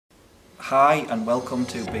Hi and welcome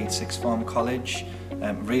to Bede Sixth Form College.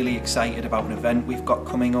 Really excited about an event we've got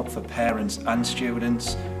coming up for parents and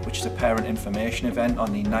students, which is a parent information event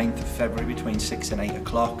on the 9th of February between 6 and 8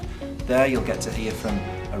 o'clock. There you'll get to hear from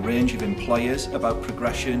a range of employers about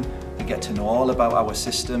progression. You get to know all about our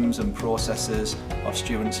systems and processes of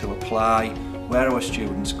students who apply, where our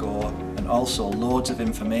students go, and also loads of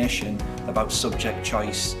information about subject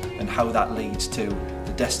choice and how that leads to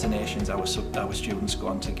the destinations our students go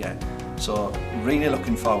on to get. So really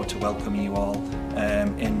looking forward to welcoming you all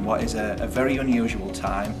in what is a very unusual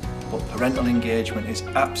time, but parental engagement is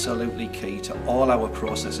absolutely key to all our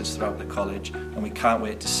processes throughout the college, and we can't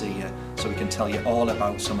wait to see you so we can tell you all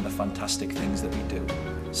about some of the fantastic things that we do.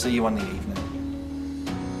 See you on the evening.